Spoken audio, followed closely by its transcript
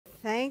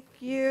Thank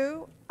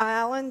you,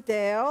 Alan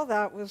Dale.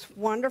 That was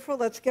wonderful.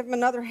 Let's give him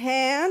another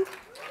hand.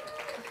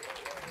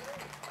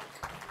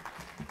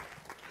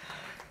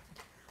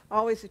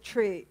 Always a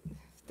treat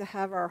to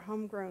have our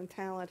homegrown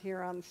talent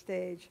here on the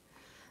stage.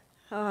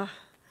 Well,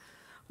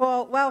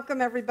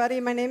 welcome everybody.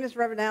 My name is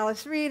Reverend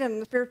Alice Reid. I'm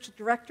the spiritual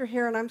director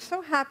here, and I'm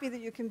so happy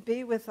that you can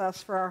be with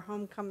us for our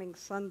Homecoming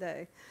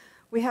Sunday.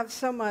 We have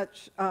so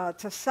much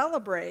to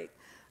celebrate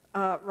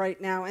right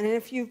now. And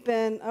if you've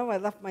been, I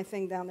left my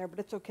thing down there, but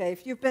it's okay.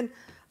 If you've been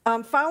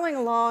following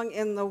along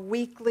in the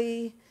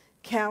weekly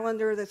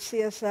calendar that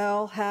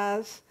CSL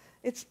has,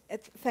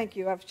 thank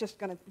you. I was just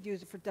going to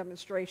use it for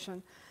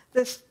demonstration.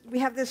 We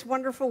have this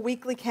wonderful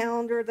weekly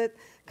calendar that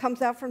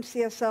comes out from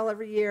CSL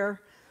every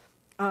year.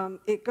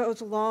 It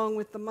goes along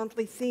with the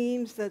monthly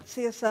themes that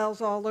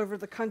CSLs all over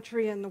the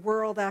country and the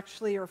world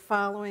actually are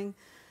following.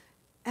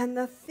 And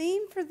the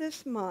theme for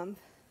this month,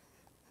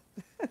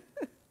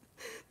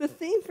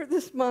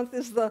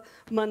 is the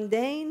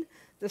mundane,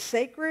 the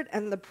sacred,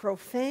 and the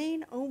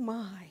profane. Oh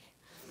my.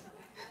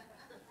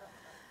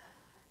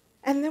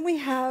 And then we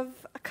have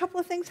a couple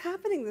of things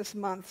happening this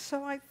month.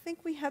 So I think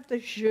we have to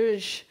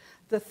zhuzh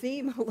the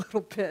theme a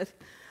little bit.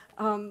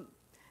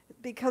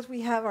 Because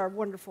we have our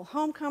wonderful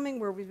homecoming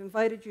where we've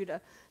invited you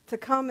to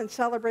come and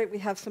celebrate. We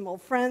have some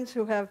old friends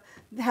who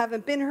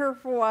haven't been here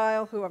for a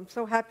while, who I'm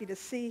so happy to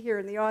see here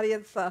in the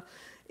audience.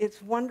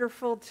 It's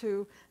wonderful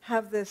to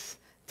have this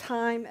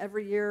time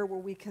every year where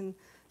we can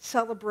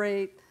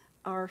celebrate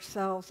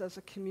ourselves as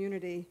a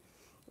community.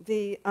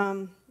 The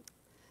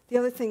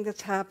other thing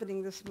that's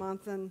happening this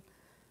month, and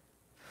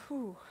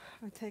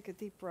I take a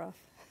deep breath.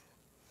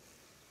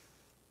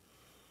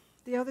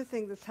 The other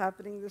thing that's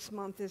happening this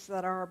month is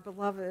that our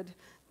beloved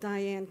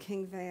Diane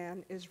King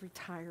Van is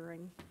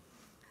retiring.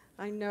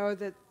 I know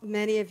that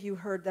many of you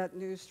heard that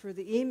news through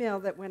the email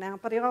that went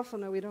out, but I also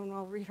know we don't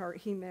all read our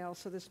emails,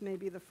 so this may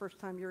be the first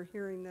time you're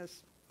hearing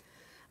this.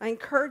 I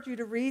encourage you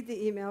to read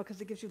the email because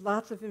it gives you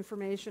lots of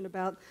information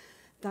about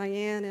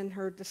Diane and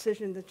her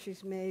decision that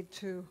she's made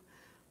to,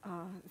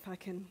 if I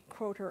can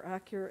quote her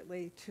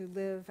accurately, to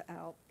live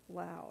out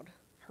loud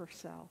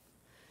herself.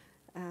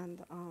 And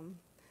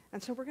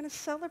so we're going to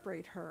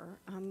celebrate her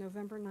on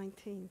November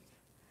 19th.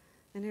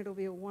 And it'll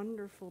be a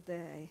wonderful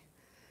day.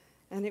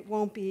 And it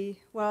won't be,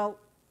 well,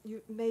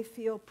 you may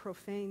feel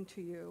profane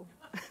to you.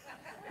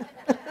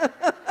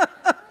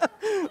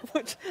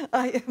 Which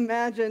I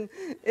imagine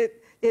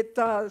it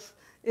does.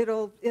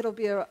 It'll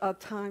be a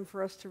time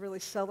for us to really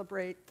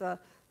celebrate the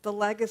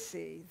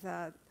legacy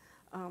that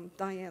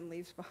Diane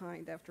leaves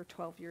behind after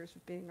 12 years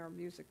of being our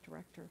music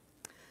director.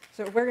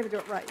 So we're going to do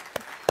it right.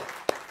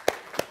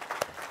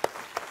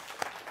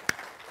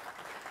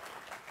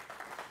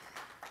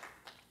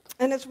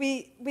 And as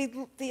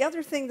the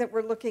other thing that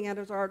we're looking at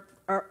is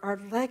our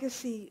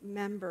legacy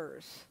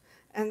members.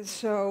 And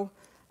so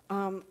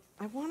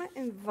I want to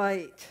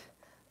invite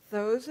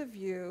those of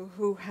you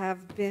who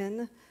have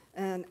been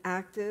an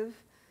active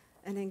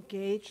and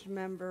engaged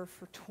member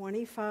for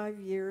 25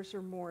 years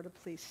or more to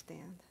please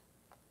stand.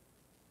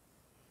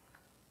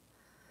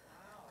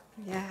 Wow.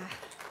 Yeah.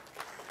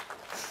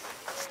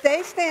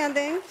 Stay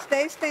standing,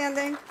 stay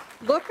standing.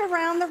 Look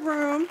around the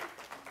room.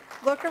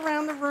 Look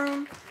around the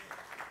room.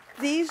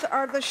 These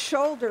are the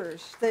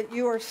shoulders that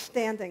you are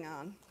standing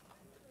on.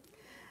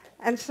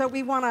 And so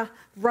we want to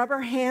rub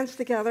our hands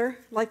together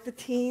like the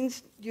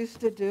teens used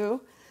to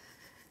do.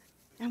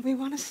 And we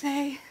want to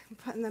say,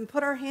 and then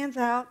put our hands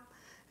out,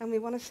 and we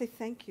want to say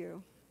thank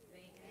you.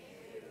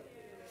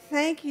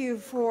 Thank you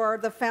for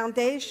the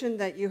foundation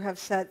that you have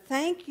set.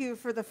 Thank you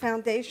for the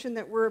foundation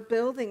that we're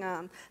building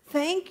on.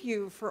 Thank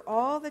you for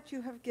all that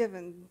you have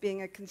given,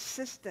 being a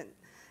consistent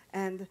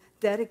and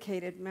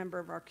dedicated member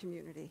of our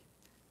community.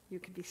 You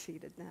can be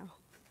seated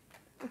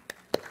now.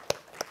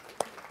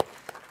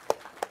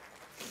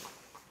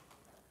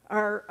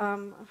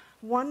 Our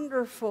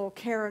wonderful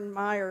Karen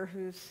Meyer,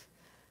 who's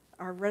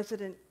our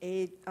resident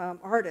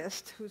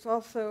artist, who's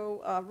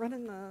also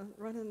running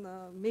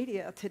the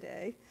media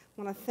today.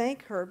 I want to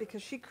thank her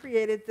because she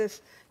created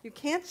this. You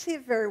can't see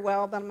it very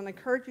well, but I'm going to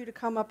encourage you to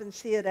come up and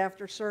see it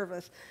after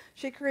service.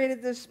 She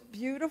created this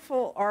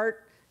beautiful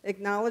art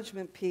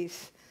acknowledgement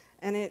piece,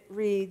 and it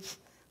reads,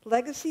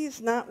 "Legacy is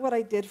not what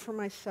I did for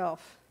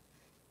myself.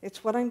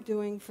 It's what I'm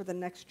doing for the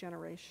next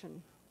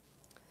generation."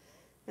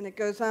 And it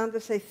goes on to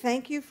say,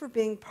 thank you for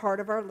being part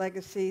of our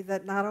legacy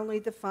that not only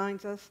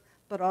defines us,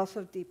 but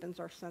also deepens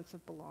our sense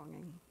of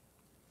belonging.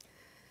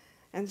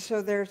 And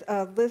so there's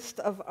a list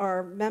of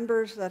our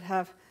members that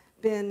have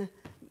been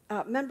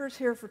members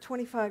here for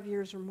 25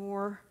 years or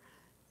more.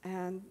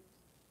 And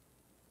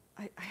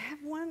I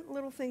have one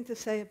little thing to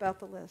say about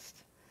the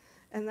list.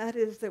 And that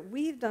is that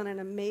we've done an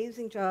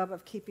amazing job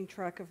of keeping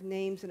track of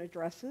names and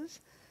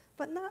addresses,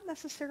 but not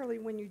necessarily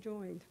when you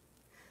joined.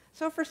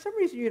 So if for some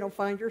reason you don't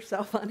find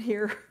yourself on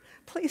here,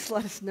 please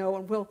let us know,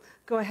 and we'll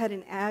go ahead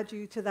and add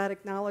you to that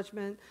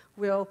acknowledgement.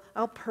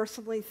 I'll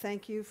personally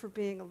thank you for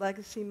being a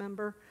legacy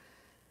member.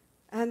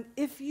 And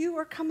if you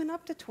are coming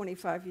up to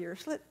 25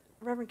 years,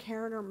 Reverend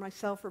Karen or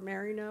myself or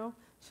Mary know,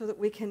 so that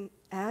we can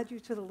add you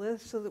to the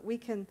list, so that we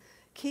can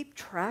keep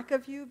track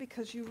of you,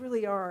 because you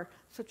really are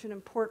such an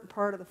important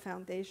part of the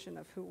foundation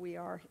of who we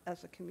are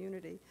as a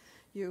community.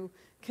 You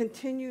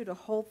continue to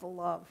hold the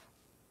love.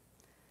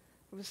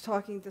 I was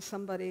talking to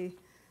somebody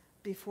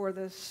before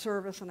the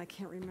service, and I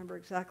can't remember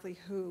exactly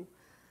who,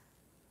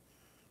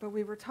 but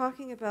we were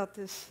talking about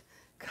this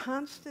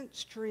constant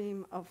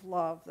stream of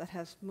love that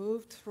has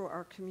moved through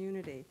our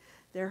community.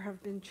 There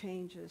have been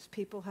changes.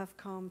 People have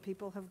come,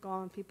 people have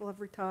gone, people have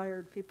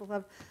retired, people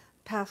have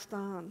passed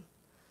on.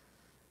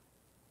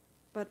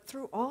 But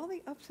through all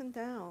the ups and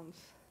downs,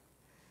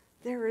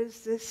 there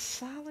is this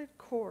solid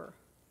core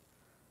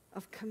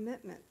of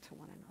commitment to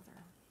one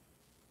another.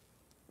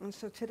 And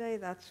so today,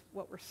 that's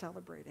what we're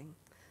celebrating.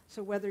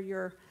 So whether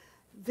you're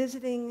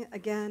visiting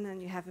again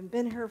and you haven't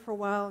been here for a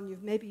while,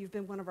 and maybe you've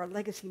been one of our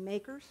legacy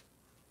makers,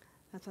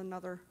 that's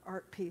another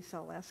art piece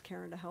I'll ask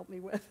Karen to help me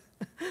with.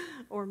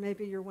 Or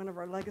maybe you're one of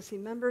our legacy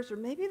members, or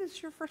maybe this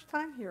is your first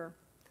time here.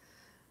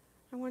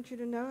 I want you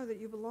to know that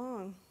you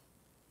belong,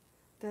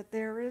 that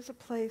there is a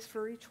place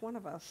for each one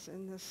of us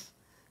in this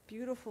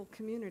beautiful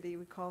community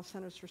we call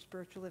Centers for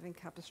Spiritual Living,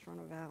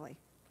 Capistrano Valley.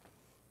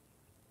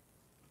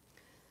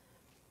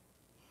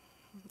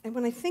 And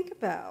when I think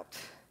about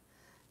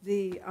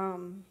the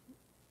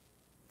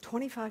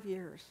 25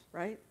 years,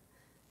 right?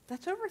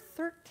 That's over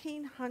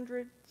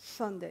 1,300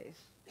 Sundays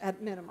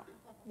at minimum.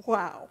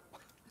 Wow.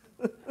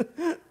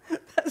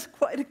 That's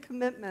quite a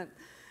commitment.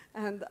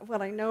 And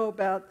what I know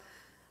about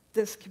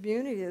this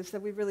community is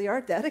that we really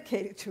are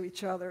dedicated to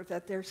each other,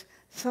 that there's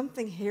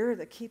something here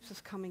that keeps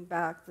us coming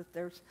back, that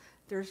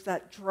there's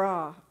that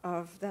draw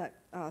of that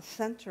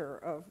center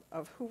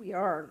of who we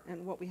are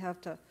and what we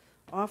have to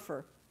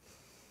offer.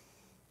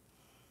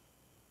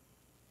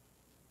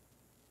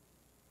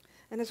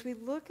 And as we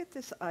look at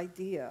this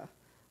idea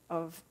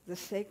of the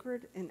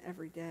sacred in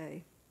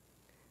everyday,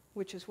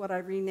 which is what I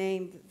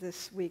renamed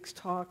this week's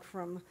talk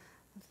from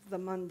the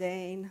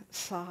mundane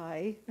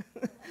sigh.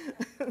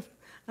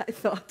 I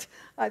thought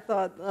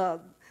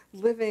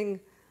living,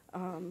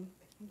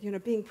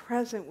 being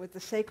present with the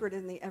sacred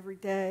in the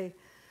everyday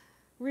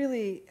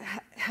really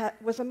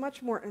was a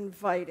much more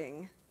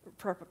inviting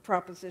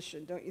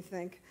proposition, don't you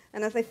think?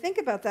 And as I think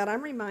about that,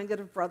 I'm reminded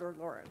of Brother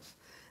Lawrence.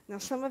 Now,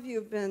 some of you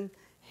have been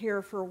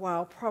here for a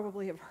while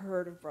probably have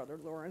heard of Brother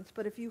Lawrence,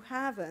 but if you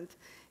haven't,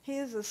 he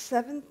is a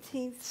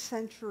 17th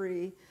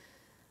century,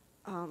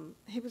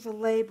 he was a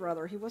lay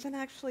brother. He wasn't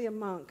actually a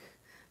monk,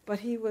 but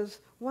he was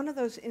one of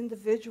those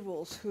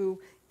individuals who,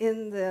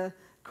 in the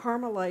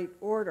Carmelite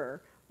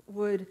order,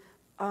 would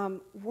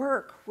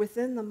work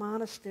within the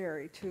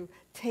monastery to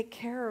take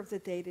care of the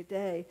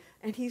day-to-day.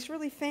 And he's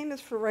really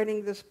famous for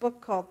writing this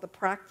book called The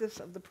Practice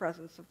of the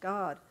Presence of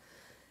God.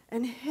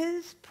 And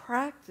his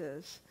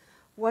practice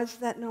was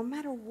that no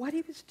matter what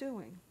he was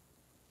doing,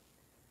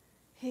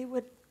 he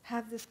would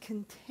have this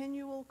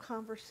continual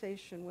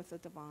conversation with the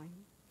divine.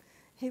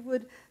 He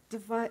would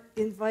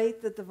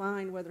invite the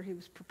divine, whether he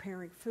was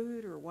preparing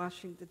food or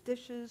washing the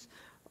dishes,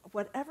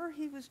 whatever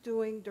he was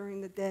doing during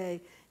the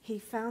day, he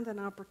found an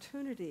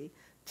opportunity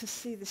to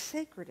see the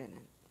sacred in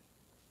it.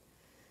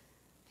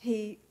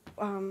 He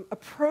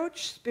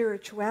approached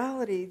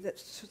spirituality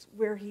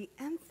where he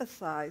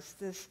emphasized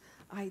this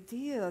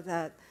idea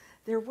that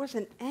there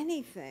wasn't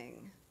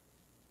anything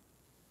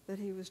that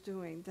he was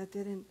doing that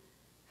didn't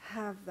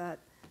have that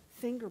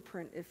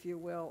fingerprint, if you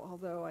will,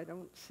 although I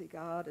don't see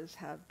God as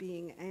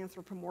being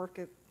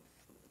anthropomorphic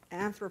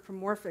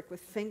with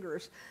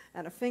fingers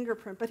and a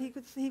fingerprint, but he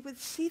would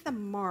see the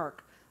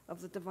mark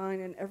of the divine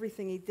in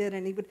everything he did,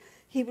 and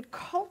he would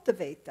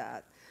cultivate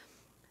that.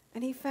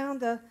 And he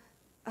found a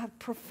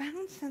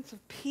profound sense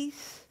of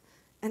peace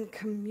and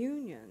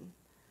communion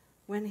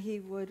when he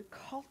would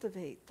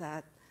cultivate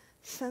that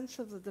sense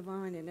of the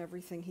divine in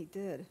everything he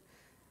did.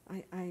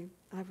 I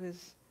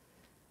was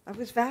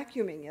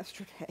vacuuming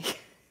yesterday.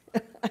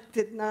 I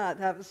did not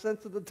have a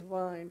sense of the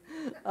divine.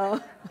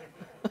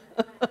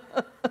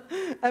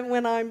 And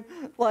when I'm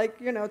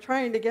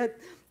trying to get,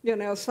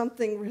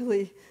 something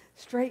really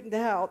straightened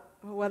out,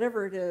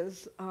 whatever it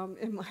is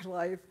in my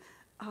life,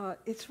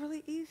 it's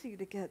really easy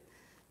to get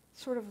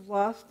sort of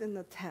lost in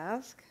the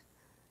task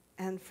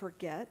and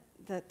forget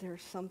that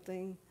there's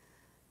something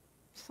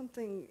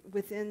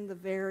within the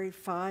very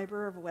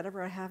fiber of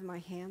whatever I have my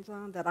hands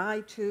on, that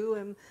I too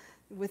am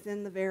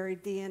within the very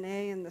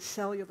DNA and the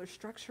cellular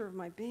structure of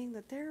my being,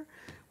 that there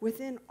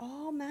within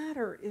all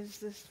matter is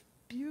this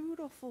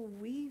beautiful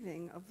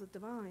weaving of the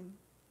divine.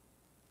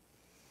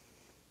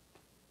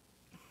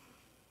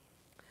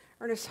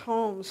 Ernest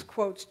Holmes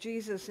quotes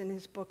Jesus in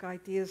his book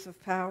Ideas of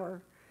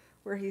Power,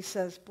 where he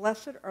says,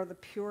 "Blessed are the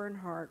pure in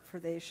heart, for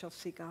they shall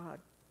see God."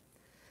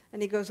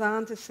 And he goes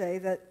on to say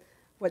that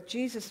what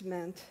Jesus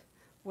meant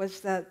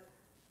was that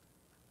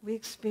we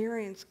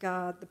experience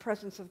God, the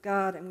presence of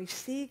God, and we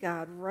see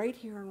God right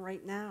here and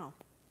right now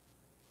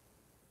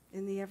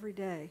in the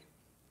everyday.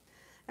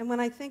 And when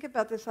I think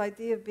about this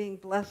idea of being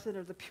blessed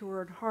or the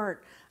pure in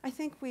heart, I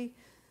think we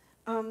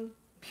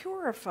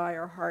purify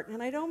our heart.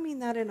 And I don't mean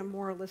that in a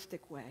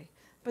moralistic way.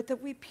 but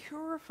that we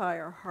purify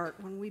our heart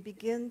when we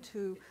begin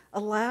to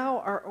allow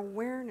our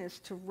awareness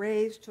to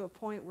raise to a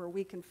point where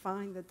we can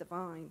find the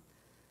divine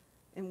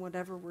in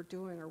whatever we're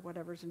doing or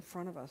whatever's in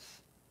front of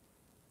us.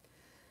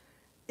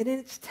 And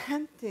it's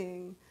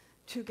tempting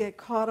to get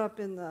caught up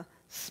in the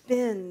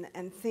spin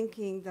and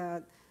thinking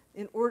that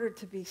in order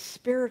to be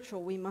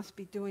spiritual, we must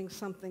be doing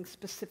something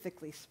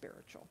specifically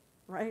spiritual,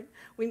 right?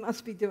 We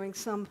must be doing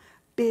some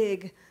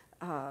big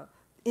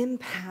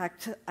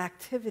impact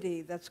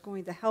activity that's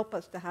going to help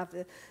us to have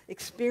the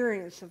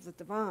experience of the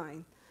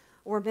divine.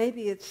 Or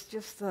maybe it's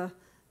just the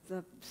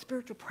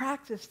spiritual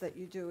practice that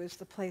you do is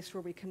the place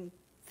where we can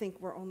think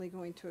we're only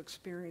going to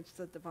experience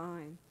the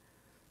divine.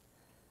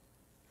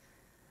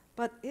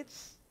 But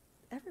it's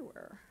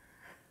everywhere.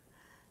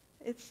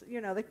 It's,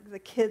 the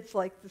kids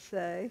like to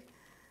say,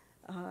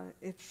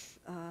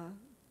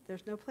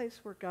 there's no place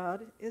where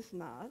God is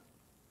not.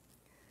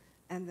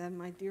 And then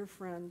my dear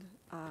friend,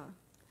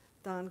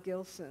 Don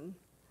Gilson,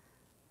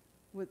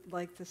 would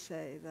like to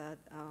say that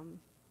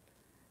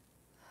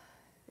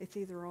it's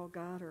either all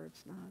God or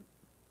it's not.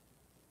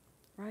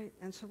 Right?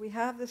 And so we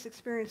have this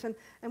experience,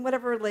 and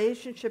whatever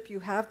relationship you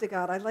have to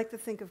God, I like to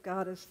think of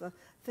God as the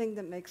thing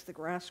that makes the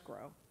grass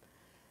grow.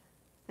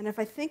 And if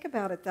I think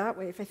about it that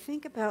way, if I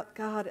think about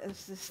God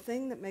as this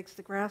thing that makes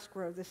the grass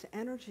grow, this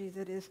energy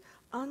that is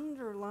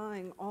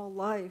underlying all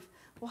life,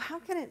 well, how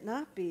can it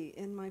not be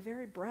in my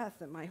very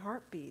breath, in my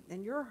heartbeat,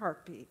 in your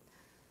heartbeat,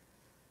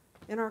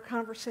 in our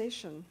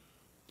conversation,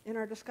 in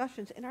our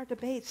discussions, in our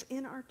debates,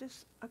 in our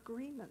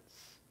disagreements?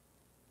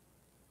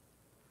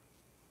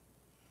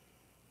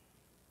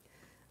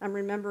 I'm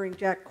remembering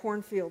Jack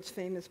Kornfield's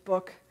famous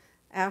book,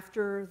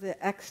 After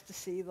the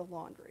Ecstasy, the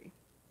Laundry.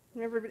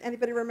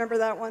 Anybody remember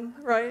that one?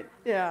 Right?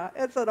 Yeah,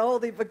 it's an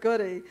oldie but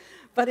goodie.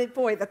 But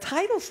the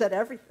title said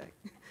everything.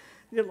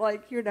 You're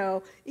like,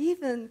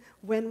 even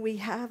when we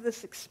have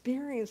this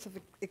experience of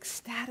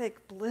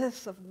ecstatic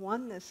bliss of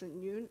oneness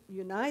and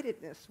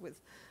unitedness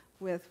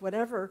with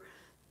whatever,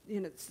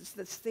 it's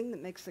this thing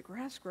that makes the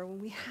grass grow, when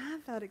we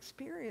have that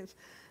experience,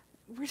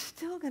 we're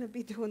still going to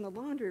be doing the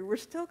laundry. We're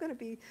still going to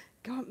be,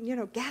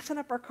 gassing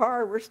up our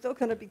car. We're still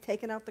going to be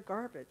taking out the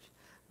garbage,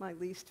 my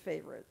least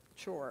favorite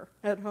chore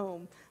at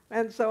home.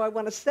 And so I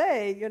want to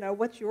say,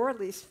 what's your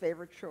least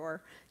favorite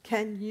chore?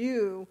 Can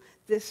you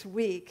this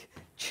week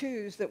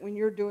choose that when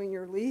you're doing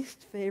your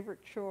least favorite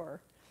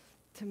chore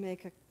to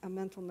make a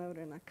mental note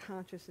and a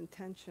conscious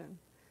intention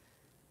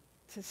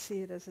to see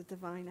it as a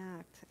divine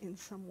act in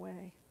some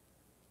way?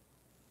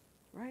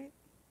 Right?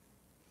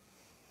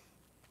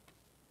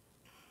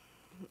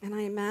 And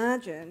I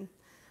imagine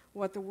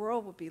what the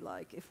world would be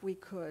like if we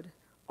could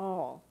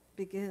all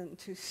begin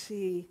to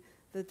see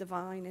the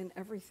divine in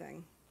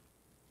everything.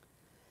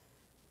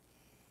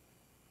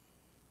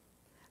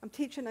 I'm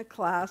teaching a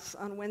class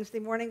on Wednesday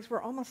mornings.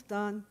 We're almost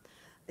done.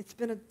 It's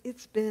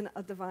been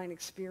a divine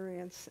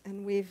experience,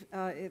 and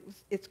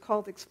it's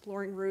called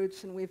Exploring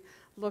Roots, and we've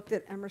looked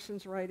at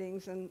Emerson's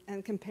writings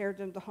and compared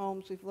them to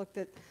Holmes. We've looked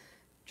at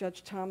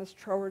Judge Thomas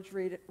Trower's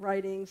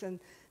writings, and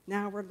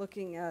now we're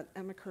looking at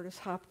Emma Curtis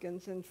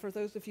Hopkins. And for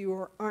those of you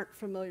who aren't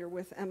familiar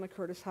with Emma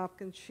Curtis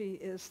Hopkins, she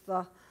is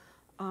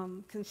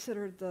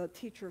considered the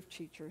teacher of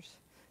teachers.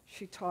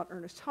 She taught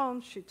Ernest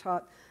Holmes. She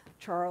taught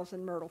Charles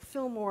and Myrtle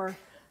Fillmore.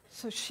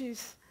 So she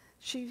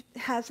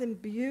has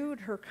imbued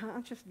her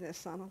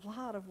consciousness on a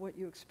lot of what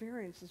you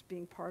experience as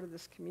being part of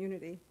this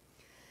community.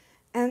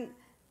 And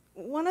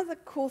one of the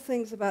cool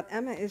things about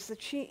Emma is that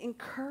she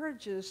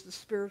encourages the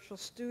spiritual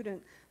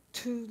student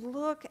to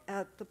look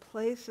at the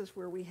places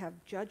where we have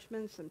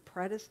judgments and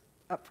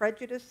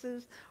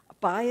prejudices,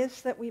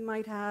 bias that we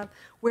might have,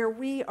 where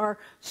we are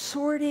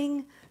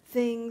sorting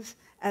things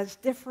as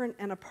different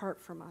and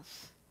apart from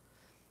us.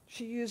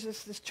 She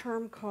uses this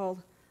term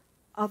called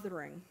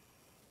othering.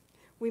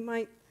 We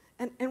might,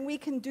 and we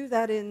can do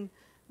that in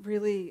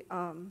really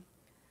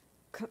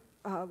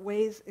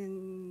ways,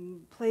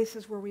 in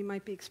places where we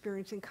might be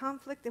experiencing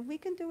conflict, and we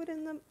can do it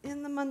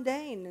in the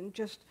mundane and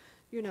just,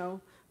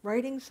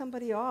 writing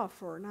somebody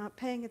off or not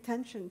paying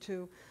attention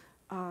to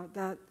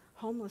that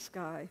homeless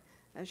guy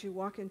as you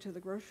walk into the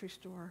grocery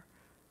store.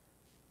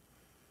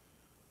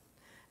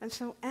 And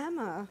so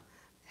Emma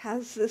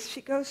has this, she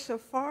goes so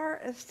far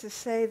as to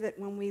say that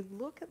when we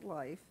look at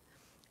life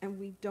and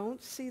we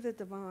don't see the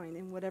divine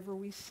in whatever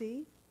we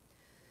see,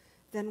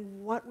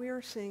 then what we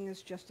are seeing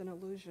is just an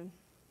illusion.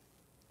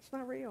 It's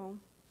not real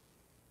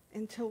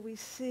until we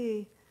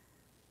see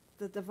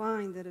the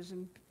divine that is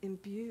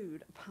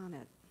imbued upon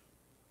it.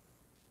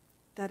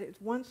 That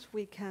once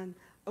we can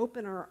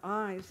open our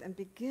eyes and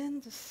begin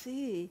to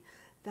see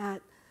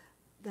that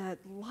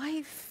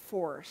life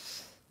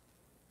force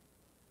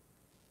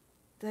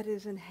that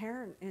is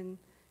inherent in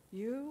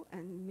you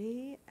and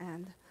me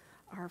and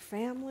our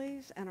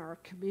families and our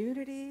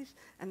communities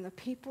and the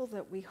people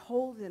that we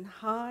hold in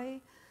high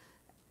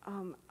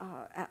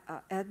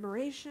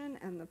admiration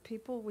and the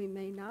people we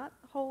may not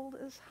hold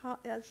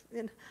as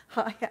in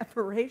high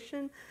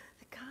admiration,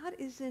 that God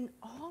is in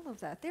all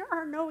of that. There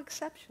are no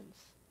exceptions.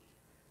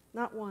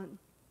 Not one.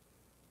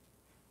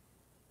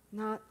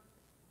 Not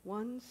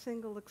One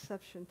single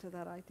exception to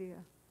that idea.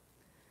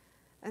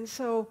 And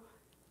so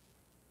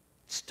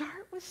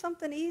start with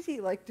something easy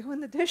like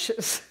doing the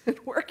dishes and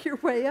work your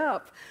way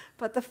up.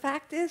 But the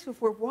fact is,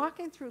 if we're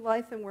walking through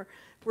life and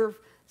we're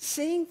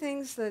seeing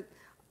things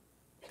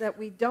that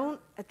we don't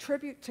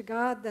attribute to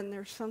God, then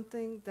there's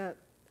something that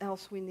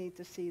else we need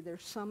to see.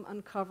 There's some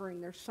uncovering.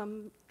 There's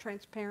some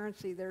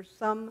transparency. There's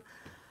some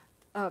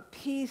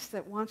peace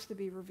that wants to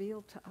be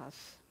revealed to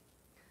us.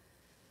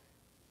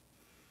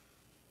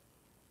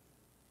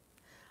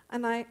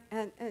 And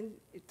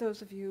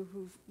those of you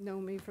who've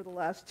known me for the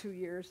last 2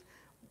 years,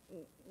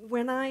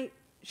 when I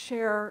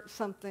share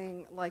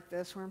something like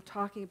this, where I'm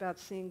talking about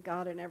seeing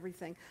God in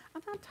everything,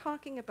 I'm not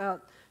talking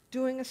about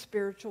doing a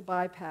spiritual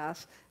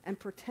bypass and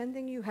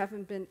pretending you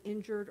haven't been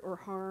injured or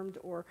harmed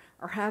or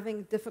are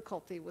having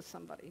difficulty with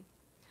somebody.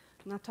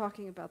 I'm not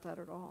talking about that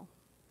at all.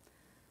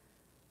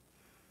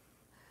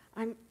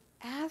 I'm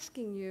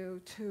asking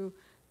you to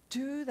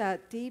do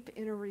that deep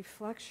inner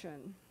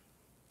reflection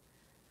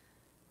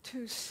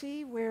to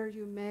see where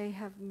you may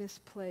have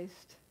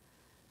misplaced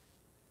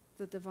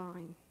the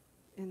divine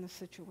in the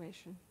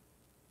situation.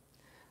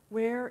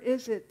 Where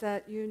is it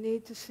that you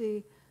need to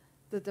see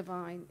the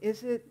divine?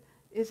 Is it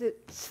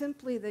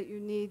simply that you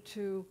need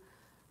to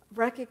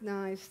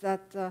recognize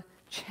that the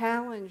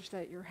challenge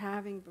that you're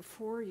having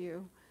before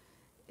you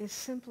is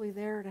simply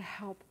there to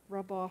help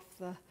rub off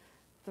the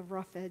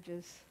rough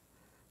edges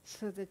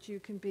so that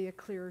you can be a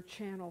clearer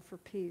channel for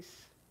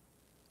peace?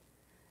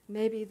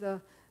 Maybe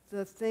the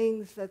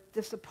things that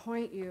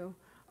disappoint you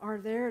are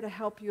there to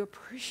help you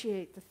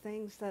appreciate the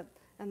things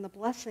and the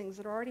blessings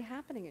that are already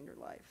happening in your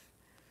life.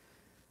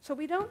 So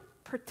we don't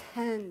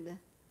pretend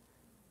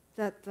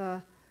that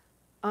the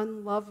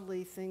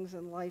unlovely things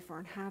in life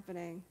aren't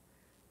happening,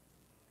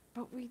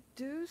 but we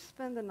do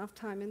spend enough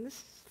time, and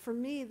this, for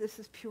me, this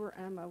is pure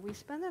Emma. We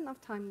spend enough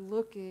time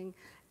looking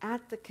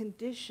at the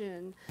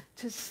condition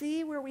to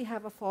see where we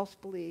have a false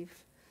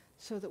belief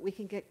so that we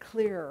can get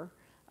clear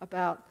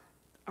about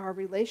our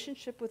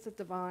relationship with the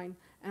divine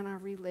and our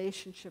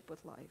relationship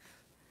with life.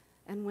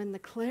 And when the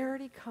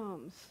clarity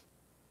comes,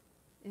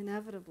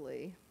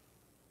 inevitably,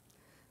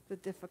 the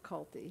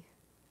difficulty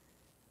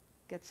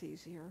gets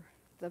easier.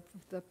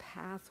 The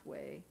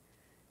pathway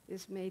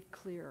is made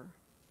clear.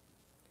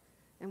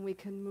 And we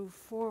can move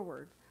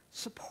forward,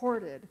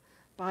 supported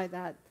by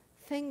that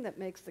thing that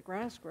makes the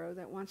grass grow,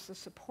 that wants to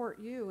support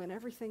you in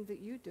everything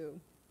that you do.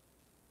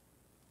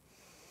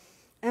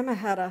 Emma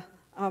had a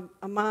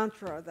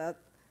mantra that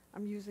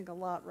I'm using a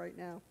lot right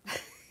now.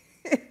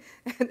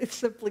 And it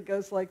simply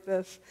goes like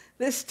this: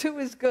 this too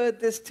is good,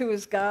 this too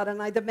is God,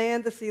 and I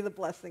demand to see the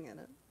blessing in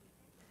it.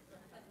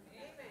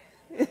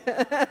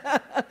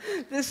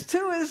 This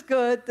too is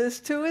good, this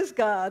too is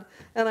God,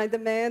 and I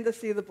demand to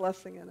see the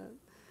blessing in it.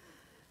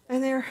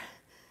 And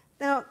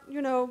now,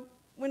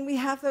 when we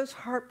have those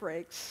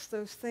heartbreaks,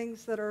 those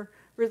things that are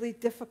really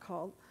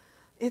difficult,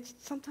 it's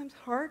sometimes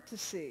hard to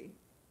see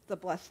the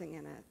blessing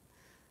in it.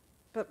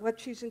 But what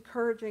she's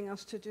encouraging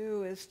us to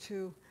do is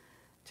to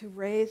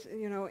raise,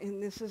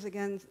 and this is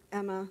again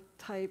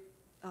Emma-type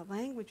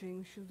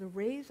languaging, to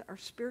raise our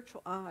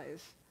spiritual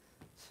eyes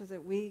so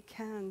that we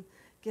can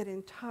get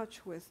in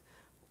touch with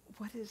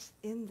what is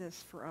in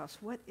this for us.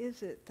 What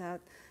is it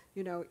that,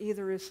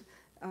 either is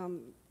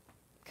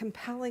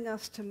compelling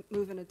us to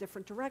move in a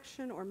different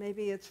direction, or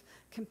maybe it's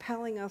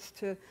compelling us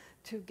to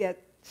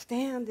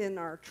stand in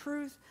our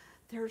truth.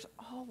 There's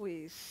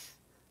always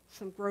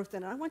some growth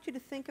in it. I want you to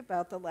think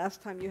about the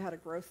last time you had a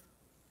growth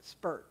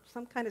spurt,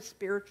 some kind of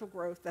spiritual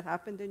growth that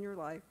happened in your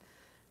life,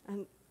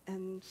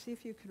 and see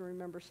if you can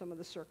remember some of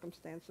the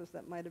circumstances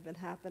that might have been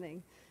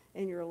happening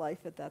in your life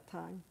at that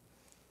time.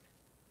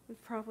 There's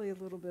probably a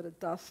little bit of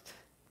dust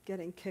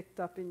getting kicked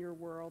up in your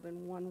world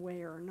in one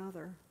way or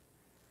another.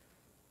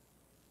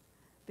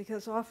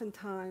 Because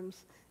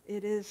oftentimes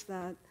it is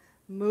that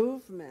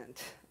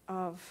movement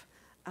of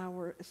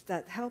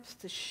that helps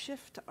to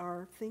shift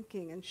our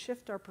thinking and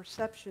shift our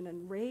perception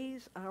and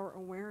raise our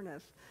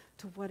awareness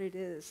to what it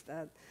is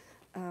that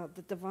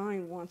the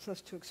divine wants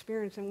us to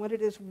experience and what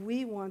it is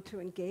we want to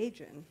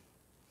engage in.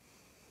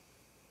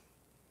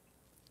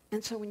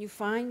 And so when you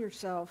find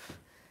yourself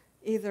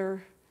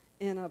either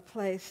in a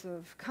place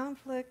of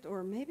conflict,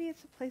 or maybe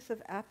it's a place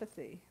of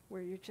apathy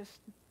where you're just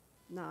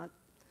not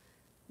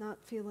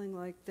feeling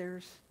like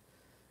there's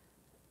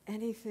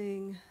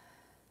anything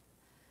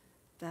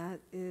that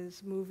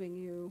is moving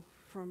you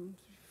from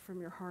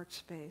your heart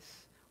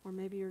space, or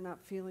maybe you're not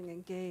feeling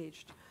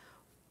engaged.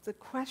 The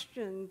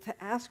question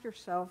to ask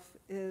yourself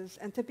is,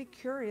 and to be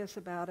curious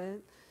about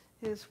it,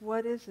 is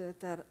what is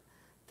it that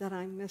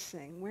I'm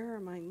missing? Where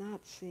am I not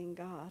seeing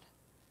God?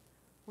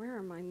 Where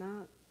am I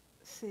not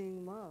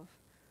seeing love?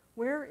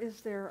 Where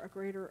is there a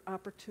greater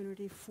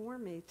opportunity for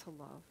me to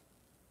love?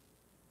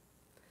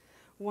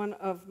 One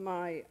of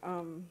my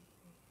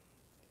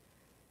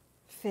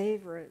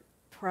favorite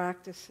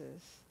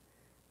practices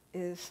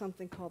is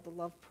something called the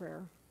love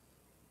prayer.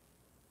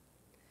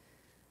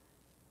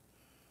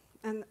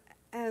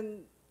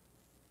 And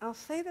I'll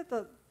say that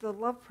the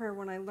love prayer,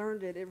 when I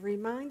learned it, it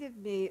reminded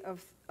me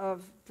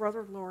of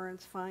Brother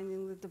Lawrence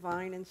finding the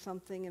divine in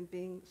something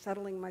and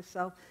settling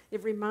myself.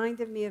 It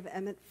reminded me of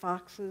Emmett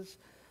Fox's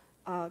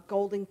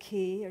golden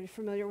key. Are you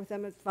familiar with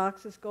Emmett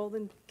Fox's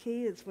golden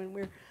key? It's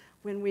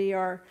when we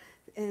are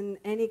in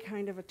any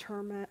kind of a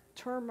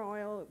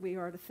turmoil, we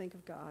are to think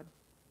of God.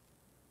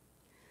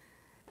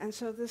 And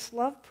so this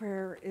love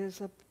prayer is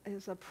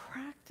a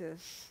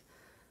practice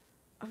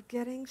of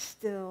getting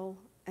still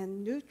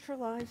and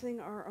neutralizing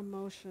our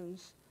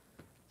emotions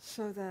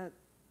so that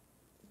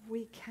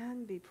we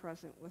can be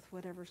present with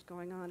whatever's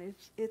going on.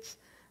 It's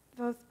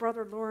both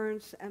Brother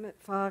Lawrence, Emmett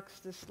Fox,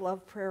 this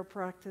love prayer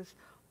practice,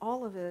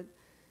 all of it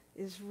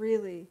is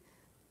really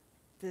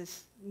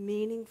this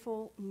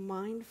meaningful,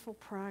 mindful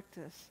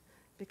practice,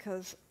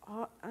 because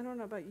I don't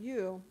know about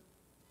you,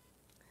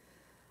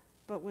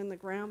 but when the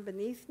ground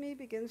beneath me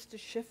begins to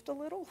shift a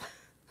little,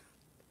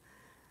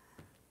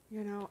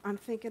 I'm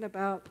thinking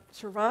about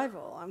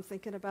survival, I'm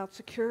thinking about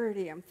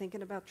security, I'm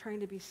thinking about trying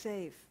to be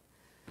safe.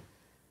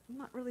 I'm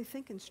not really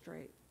thinking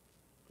straight.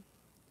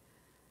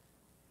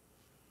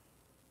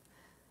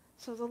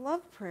 So the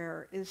love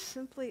prayer is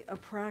simply a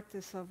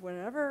practice of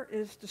whatever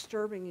is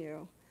disturbing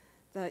you,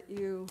 that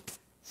you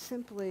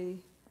simply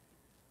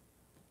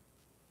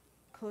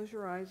close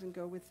your eyes and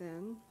go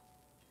within,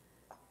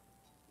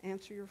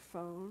 answer your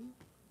phone,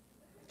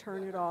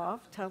 turn it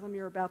off, tell them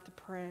you're about to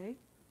pray,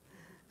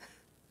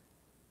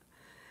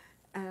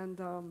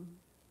 and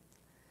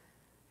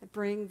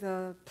bring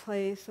the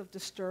place of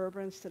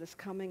disturbance that is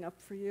coming up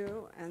for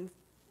you,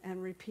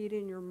 and repeat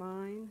in your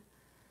mind,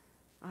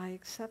 I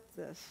accept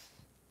this,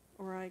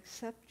 or I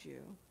accept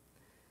you,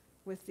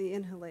 with the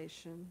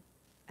inhalation,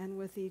 and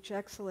with each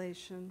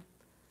exhalation,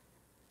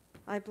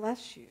 I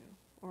bless you,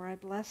 or I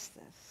bless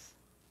this.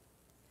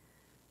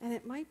 And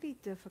it might be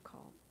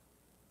difficult.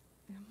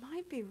 It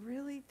might be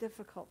really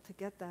difficult to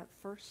get that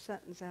first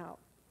sentence out.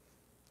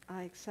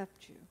 I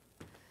accept you.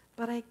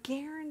 But I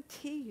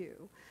guarantee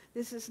you,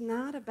 this is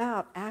not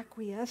about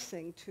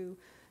acquiescing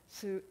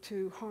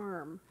to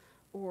harm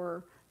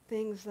or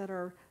things that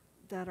are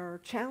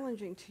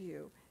challenging to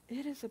you.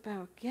 It is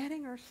about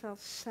getting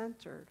ourselves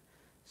centered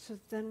so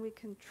then we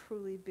can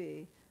truly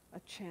be a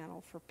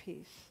channel for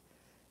peace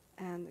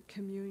and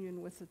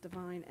communion with the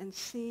divine, and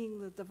seeing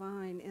the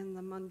divine in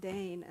the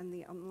mundane and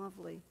the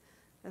unlovely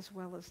as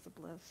well as the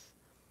bliss.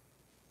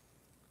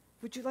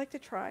 Would you like to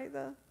try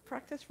the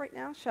practice right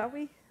now, shall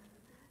we?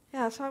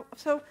 Yeah,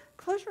 so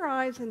close your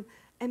eyes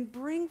and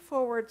bring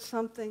forward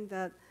something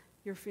that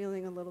you're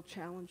feeling a little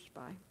challenged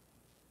by.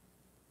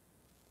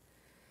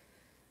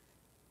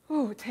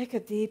 Oh, take a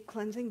deep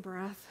cleansing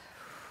breath.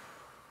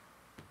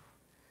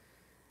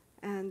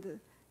 And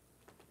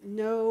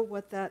know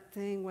what that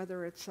thing,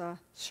 whether it's a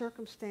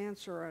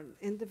circumstance or an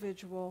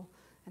individual,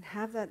 and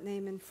have that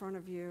name in front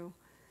of you.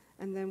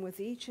 And then with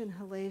each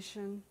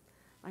inhalation,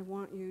 I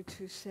want you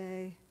to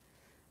say,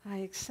 I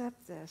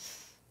accept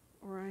this,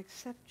 or I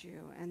accept you,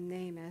 and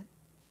name it.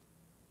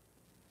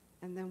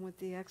 And then with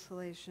the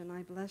exhalation,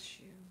 I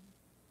bless you,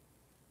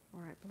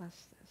 or I bless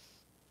this,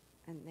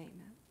 and name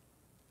it.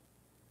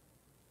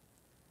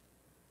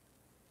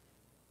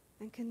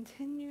 And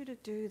continue to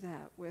do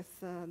that with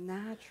the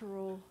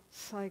natural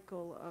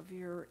cycle of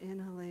your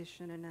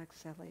inhalation and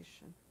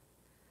exhalation.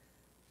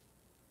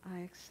 I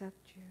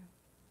accept you.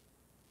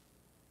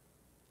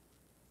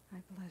 I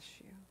bless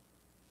you.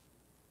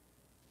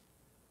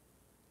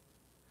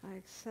 I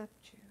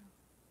accept you.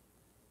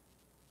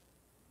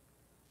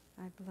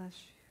 I bless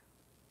you.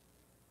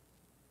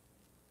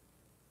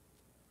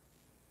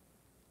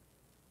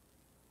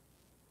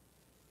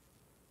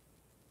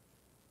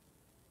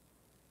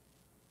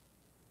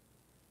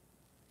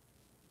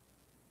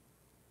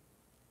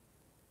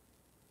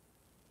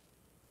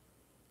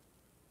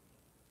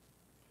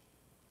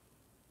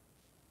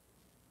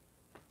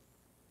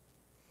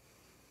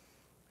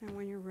 And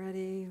when you're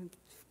ready,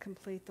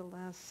 complete the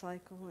last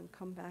cycle and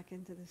come back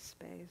into this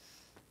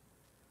space.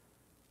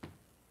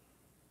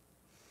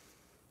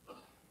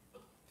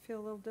 Feel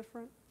a little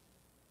different?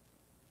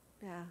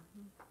 Yeah.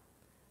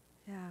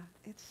 Yeah,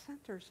 it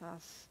centers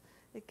us.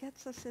 It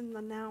gets us in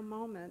the now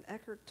moment.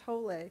 Eckhart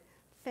Tolle,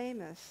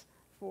 famous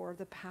for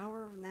the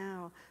power of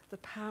now, the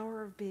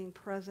power of being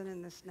present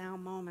in this now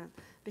moment.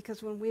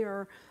 Because when we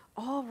are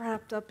all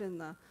wrapped up in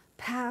the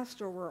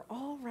past, or we're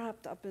all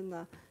wrapped up in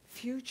the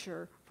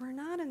future, we're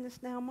not in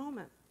this now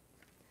moment.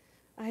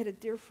 I had a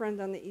dear friend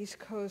on the East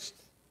Coast,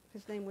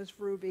 his name was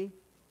Ruby,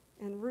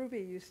 and Ruby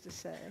used to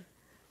say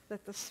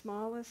that the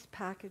smallest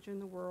package in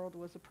the world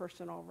was a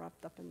person all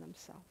wrapped up in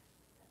themselves.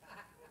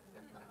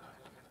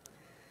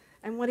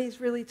 And what he's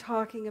really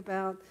talking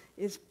about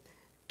is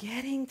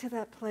getting to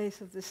that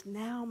place of this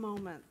now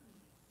moment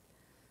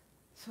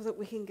so that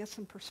we can get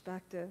some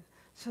perspective,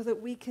 so that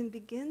we can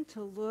begin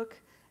to look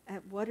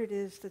at what it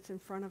is that's in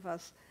front of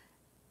us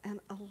and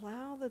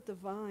allow the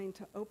divine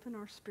to open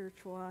our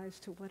spiritual eyes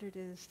to what it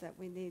is that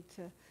we need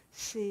to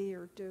see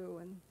or do,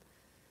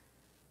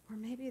 or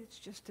maybe it's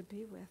just to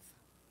be with.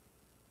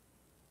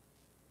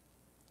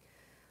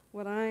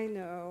 What I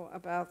know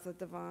about the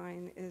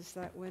divine is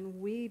that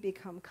when we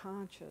become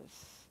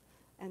conscious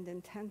and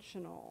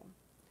intentional,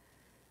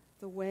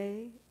 the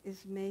way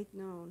is made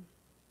known.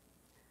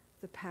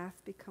 The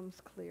path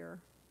becomes clear.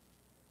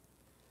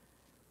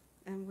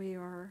 And we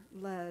are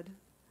led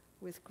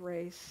with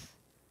grace,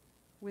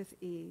 with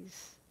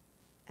ease,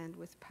 and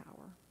with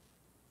power.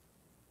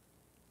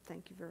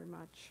 Thank you very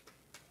much.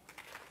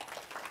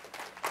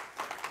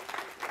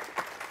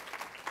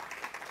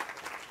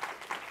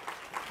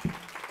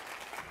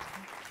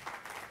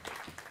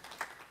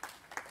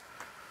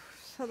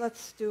 So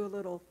let's do a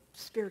little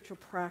spiritual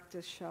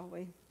practice, shall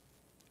we?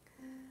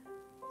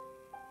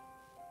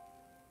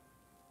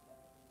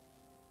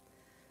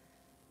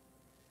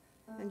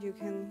 And you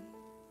can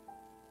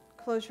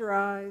close your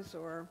eyes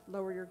or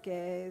lower your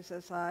gaze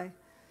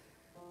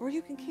or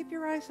you can keep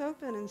your eyes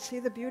open and see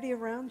the beauty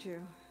around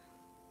you.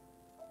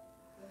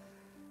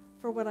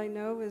 For what I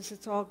know is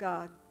it's all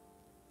God.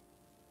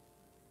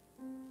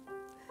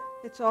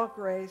 It's all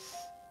grace.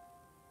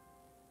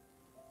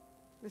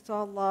 It's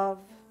all love.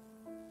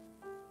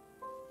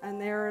 And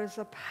there is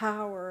a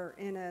power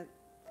in it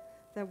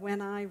that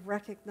when I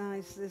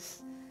recognize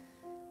this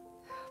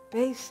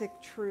basic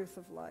truth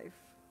of life,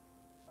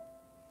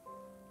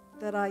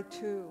 that I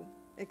too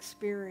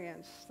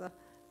experience the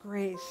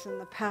grace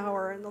and the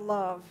power and the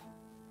love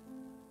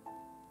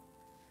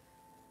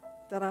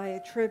that I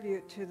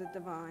attribute to the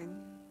divine.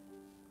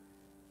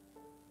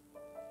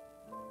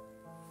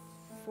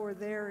 For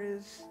there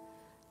is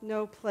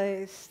no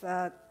place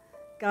that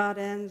God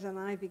ends and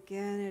I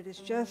begin. It is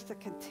just a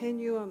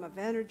continuum of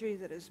energy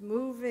that is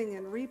moving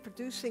and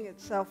reproducing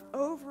itself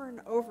over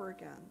and over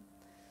again.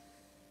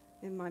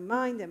 In my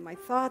mind, in my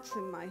thoughts,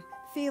 in my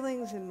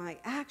feelings, in my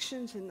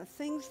actions, in the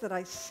things that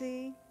I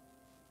see.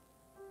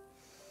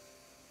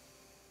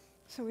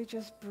 So we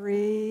just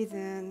breathe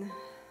in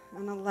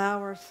and allow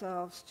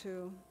ourselves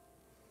to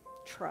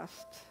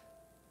trust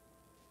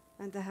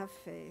and to have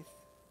faith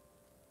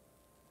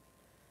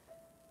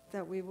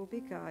that we will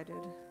be guided,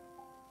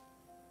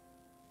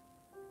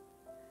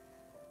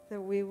 that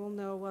we will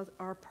know what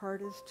our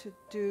part is to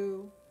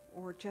do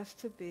or just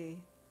to be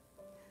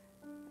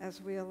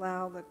as we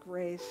allow the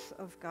grace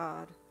of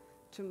God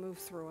to move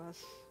through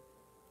us.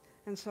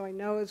 And so I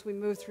know as we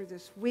move through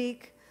this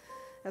week,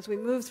 as we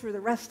move through the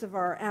rest of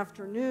our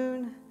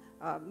afternoon,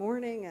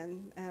 morning,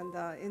 and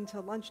into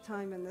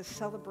lunchtime in this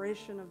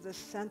celebration of this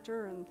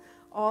center and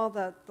all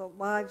the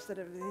lives that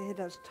it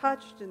has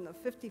touched in the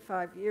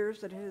 55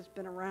 years that it has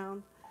been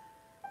around,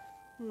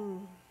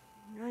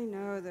 I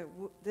know that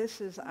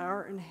this is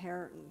our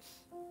inheritance.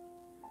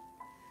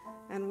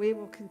 And we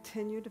will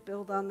continue to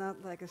build on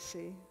that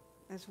legacy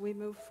as we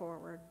move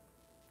forward,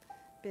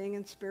 being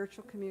in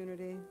spiritual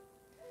community,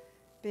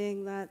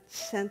 being that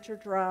center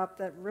drop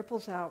that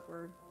ripples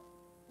outward.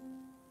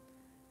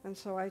 And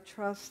so I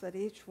trust that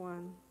each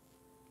one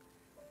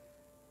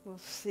will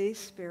see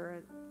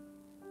Spirit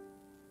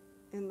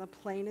in the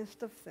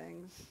plainest of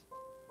things,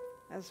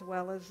 as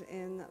well as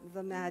in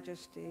the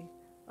majesty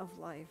of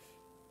life.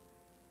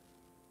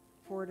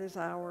 For it is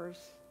ours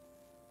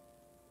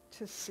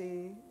to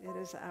see, it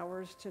is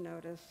ours to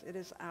notice, it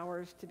is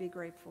ours to be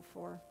grateful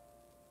for.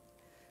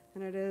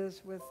 And it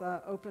is with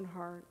an open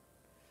heart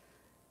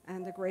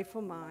and a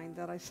grateful mind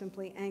that I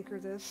simply anchor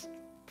this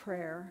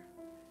prayer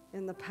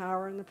in the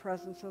power and the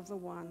presence of the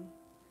One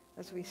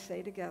as we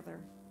say together.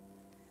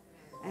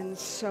 And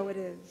so it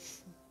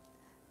is.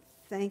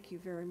 Thank you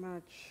very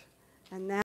much. And now